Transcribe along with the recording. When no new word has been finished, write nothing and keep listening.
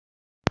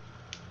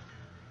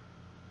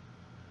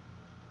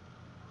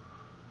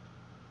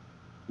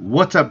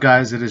What's up,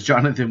 guys? It is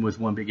Jonathan with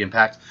One Big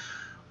Impact.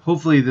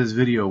 Hopefully this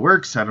video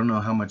works. I don't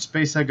know how much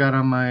space I got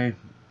on my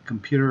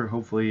computer.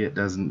 Hopefully it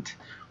doesn't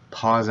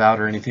pause out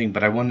or anything,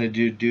 but I wanted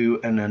to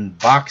do an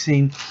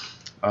unboxing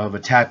of a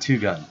tattoo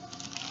gun.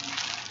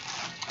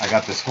 I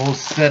got this whole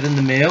set in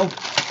the mail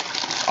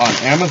on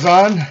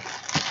Amazon,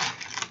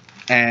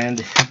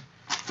 and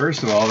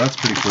first of all, that's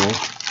pretty cool.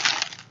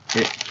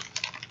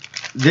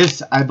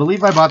 I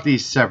believe I bought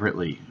these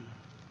separately,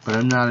 but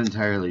I'm not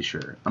entirely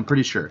sure. I'm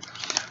pretty sure.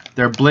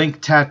 They're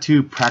blank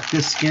tattoo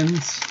practice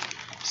skins.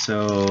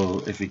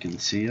 So if you can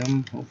see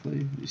them,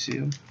 hopefully you see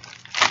them.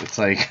 It's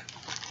like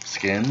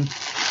skin.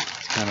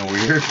 It's kind of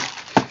weird.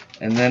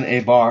 And then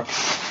a box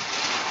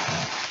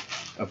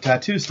of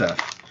tattoo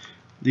stuff.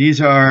 These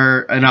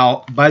are, and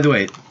by the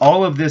way,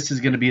 all of this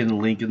is going to be in the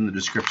link in the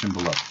description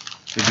below.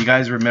 If you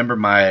guys remember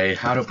my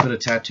how to put a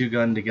tattoo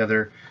gun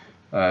together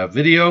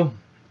video,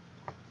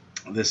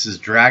 this is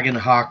Dragon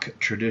Hawk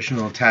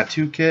traditional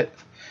tattoo kit.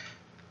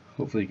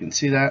 Hopefully you can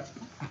see that.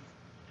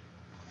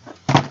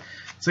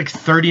 It's like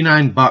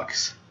 39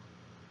 bucks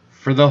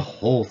for the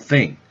whole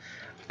thing.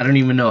 I don't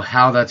even know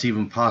how that's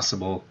even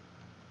possible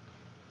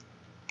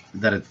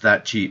that it's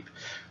that cheap,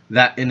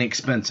 that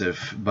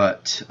inexpensive,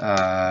 but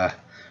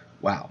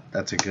wow,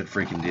 that's a good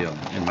freaking deal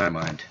in my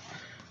mind.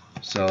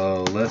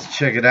 So let's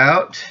check it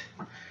out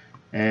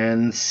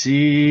and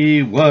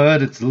see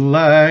what it's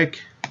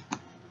like.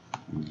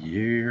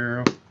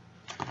 Yeah.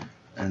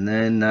 And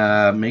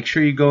then make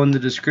sure you go in the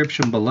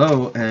description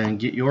below and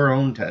get your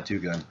own tattoo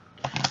gun.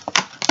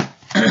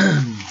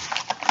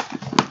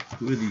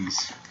 Who are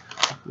these?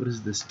 What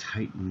is this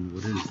Titan?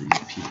 What is these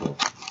people?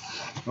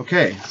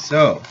 Okay,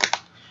 so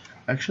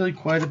actually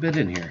quite a bit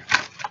in here.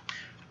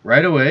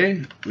 Right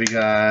away, we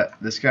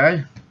got this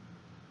guy.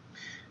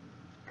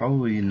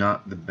 Probably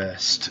not the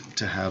best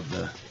to have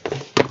the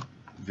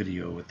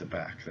video with the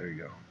back. There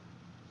you go.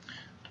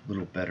 A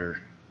little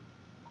better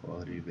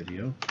quality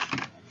video.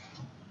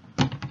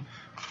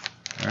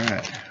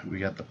 Alright, we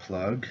got the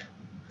plug,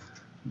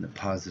 and the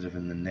positive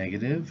and the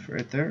negative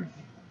right there.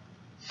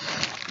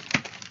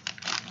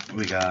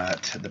 We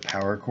got the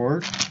power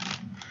cord.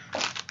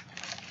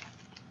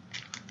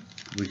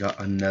 We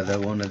got another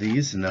one of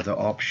these, another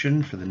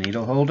option for the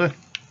needle holder.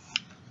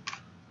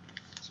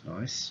 It's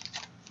nice.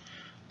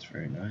 It's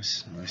very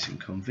nice, nice and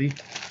comfy.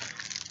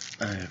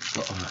 I've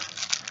got a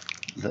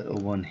little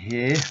one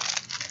here.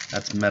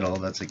 That's metal,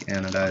 that's like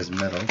anodized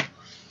metal.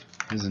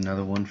 Here's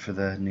another one for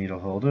the needle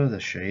holder, the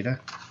shader.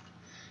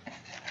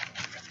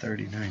 For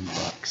 39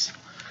 bucks.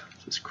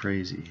 Just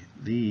crazy.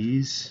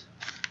 These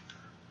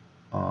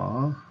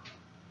are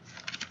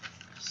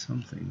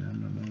something. I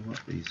don't know what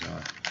these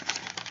are.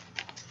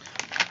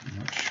 I'm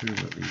not sure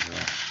what these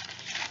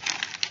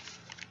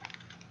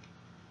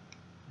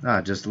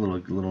are. Just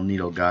little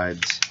needle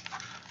guides,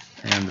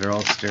 and they're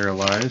all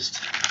sterilized.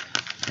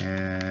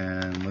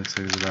 And looks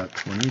like there's about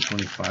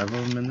 25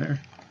 of them in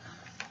there.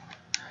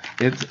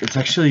 It's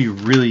actually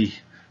really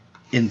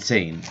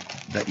insane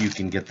that you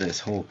can get this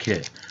whole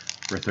kit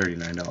for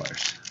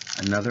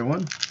 $39. Another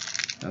one,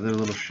 another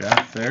little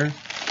shaft there.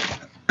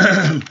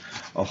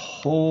 A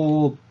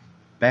whole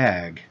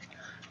bag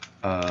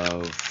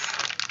of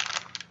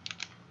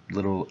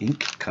little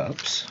ink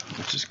cups,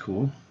 which is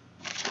cool.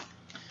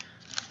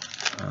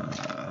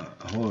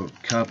 A whole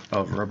cup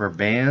of rubber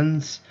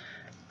bands,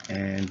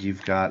 and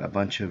you've got a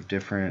bunch of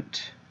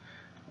different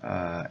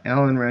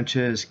Allen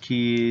wrenches,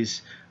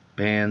 keys,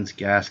 bands,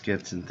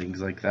 gaskets, and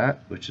things like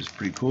that, which is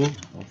pretty cool.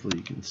 Hopefully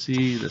you can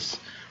see this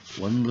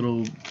one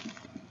little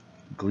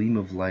gleam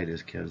of light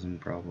is causing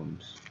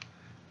problems.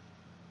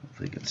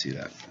 Hopefully you can see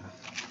that.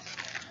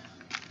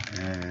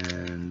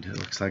 And it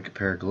looks like a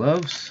pair of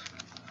gloves,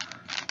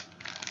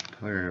 a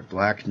pair of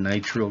black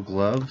nitrile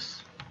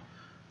gloves,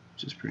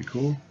 which is pretty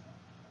cool.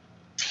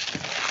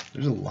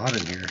 There's a lot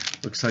in here.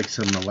 Looks like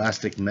some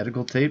elastic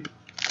medical tape.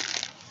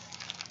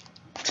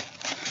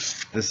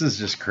 This is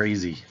just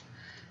crazy.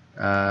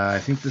 I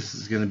think this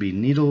is going to be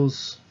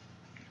needles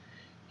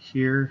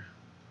here.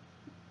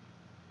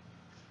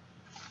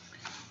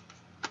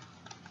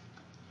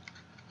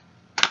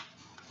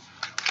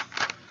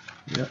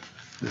 Yep,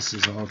 this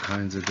is all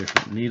kinds of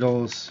different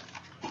needles.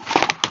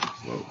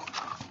 Whoa.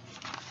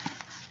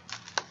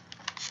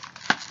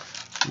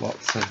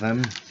 Lots of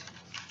them.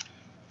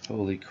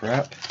 Holy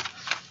crap.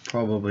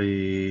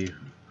 Probably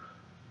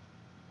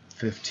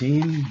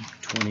 15,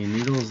 20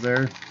 needles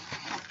there.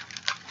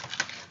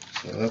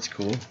 So that's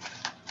cool.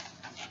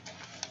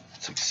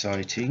 It's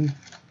exciting.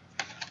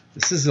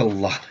 This is a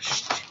lot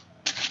of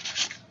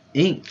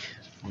ink.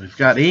 We've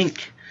got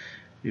ink.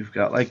 We've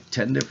got like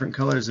 10 different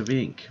colors of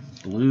ink.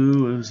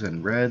 Blues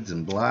and reds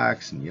and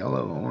blacks and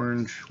yellow,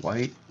 orange,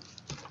 white.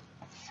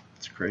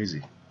 It's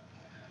crazy.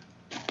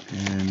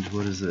 And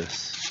what is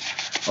this?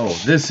 Oh,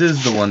 this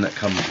is the one that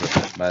comes with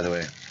it, by the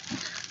way.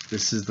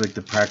 This is like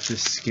the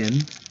practice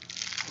skin.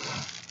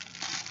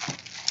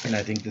 And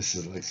I think this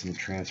is like some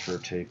transfer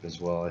tape as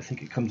well. I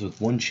think it comes with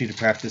one sheet of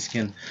practice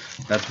skin.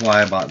 That's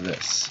why I bought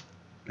this.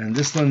 And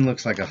this one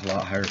looks like a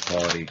lot higher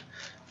quality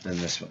than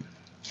this one.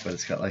 but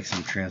it's got like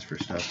some transfer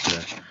stuff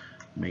to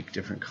make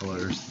different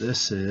colors.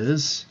 This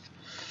is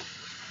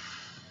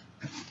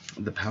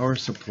the power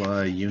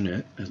supply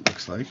unit, it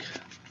looks like.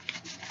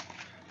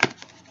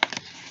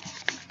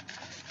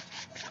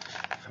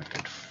 If I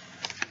could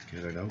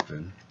get it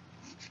open.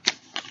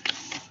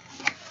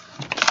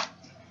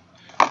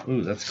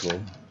 Ooh, that's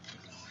cool.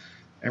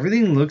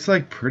 Everything looks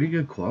like pretty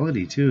good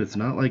quality too. It's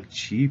not like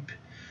cheap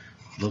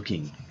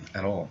looking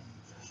at all.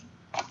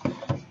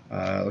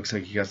 Looks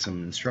like you got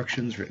some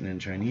instructions written in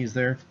Chinese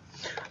there.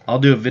 I'll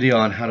do a video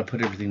on how to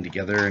put everything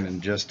together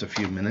in just a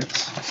few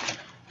minutes.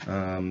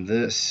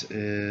 This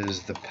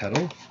is the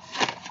pedal,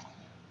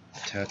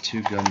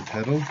 tattoo gun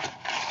pedal.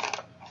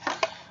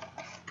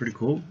 Pretty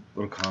cool,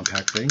 little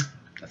compact thing,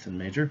 nothing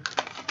major.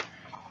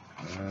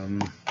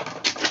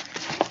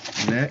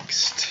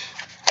 Next,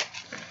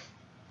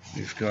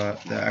 we've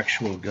got the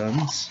actual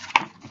guns.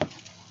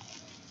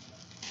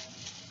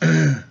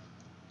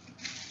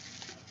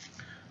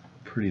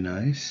 Pretty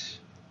nice.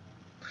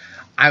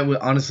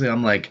 Honestly,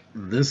 I'm like,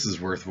 this is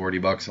worth 40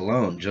 bucks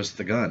alone, just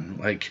the gun.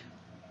 Like,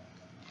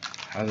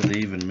 how did they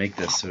even make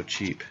this so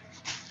cheap?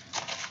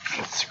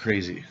 It's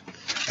crazy.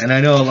 And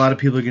I know a lot of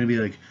people are going to be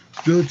like,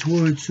 that's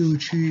why it's so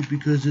cheap,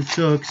 because it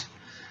sucks.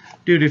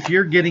 Dude, if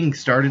you're getting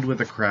started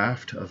with a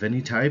craft of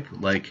any type,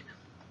 like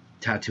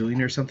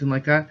tattooing or something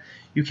like that,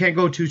 you can't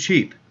go too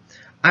cheap.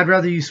 I'd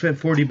rather you spend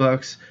 40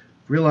 bucks,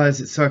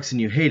 realize it sucks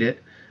and you hate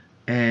it,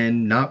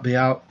 and not pay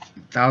out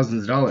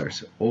thousands of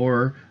dollars,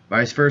 or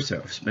vice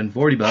versa. Spend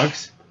 40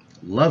 bucks,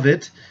 love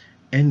it,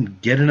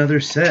 and get another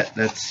set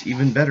that's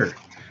even better.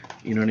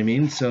 You know what I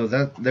mean? So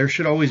that there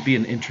should always be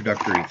an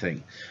introductory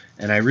thing,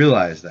 and I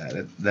realize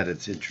that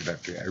it's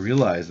introductory. I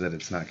realize that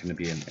it's not going to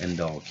be an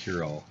end-all,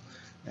 cure-all.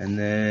 And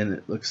then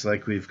it looks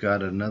like we've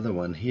got another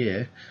one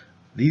here.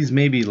 These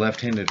may be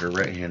left-handed or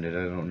right-handed.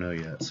 I don't know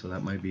yet, so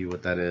that might be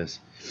what that is,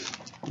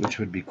 which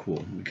would be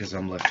cool because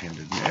I'm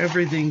left-handed.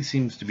 Everything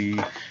seems to be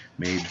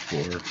made for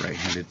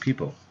right-handed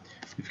people.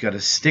 We've got a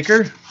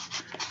sticker.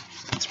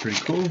 That's pretty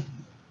cool.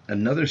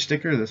 Another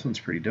sticker. This one's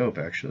pretty dope,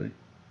 actually.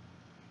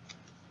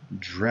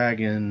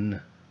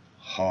 Dragon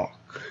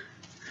Hawk.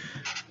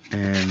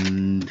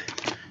 And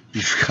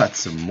you've got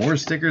some more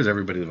stickers.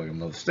 Everybody fucking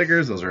loves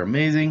stickers. Those are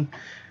amazing.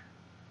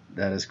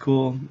 That is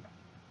cool.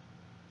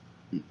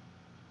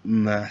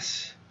 What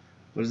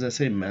does that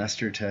say?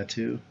 Master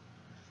Tattoo.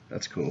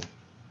 That's cool.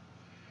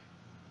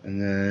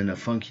 And then a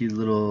funky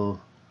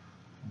little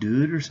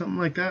dude or something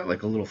like that,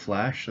 like a little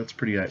flash. That's a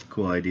pretty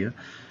cool idea.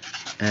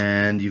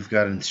 And you've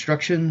got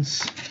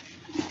instructions,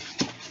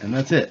 and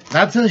that's it.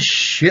 That's a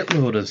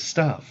shitload of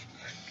stuff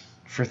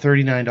for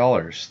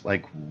 $39.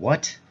 Like,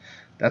 what?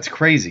 That's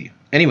crazy.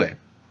 Anyway,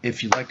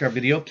 if you liked our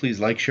video, please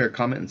like, share,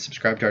 comment, and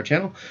subscribe to our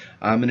channel.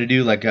 I'm going to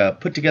do like a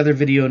put together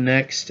video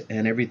next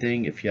and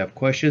everything. If you have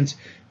questions,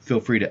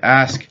 feel free to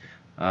ask.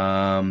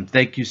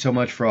 Thank you so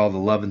much for all the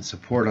love and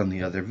support on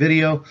the other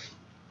video.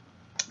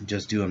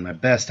 Just doing my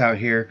best out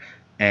here.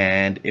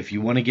 And if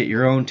you want to get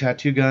your own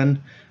tattoo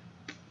gun,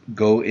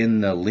 go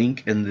in the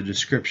link in the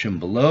description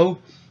below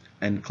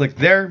and click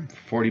there.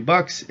 40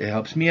 bucks. It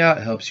helps me out.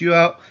 It helps you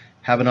out.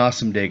 Have an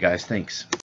awesome day, guys. Thanks.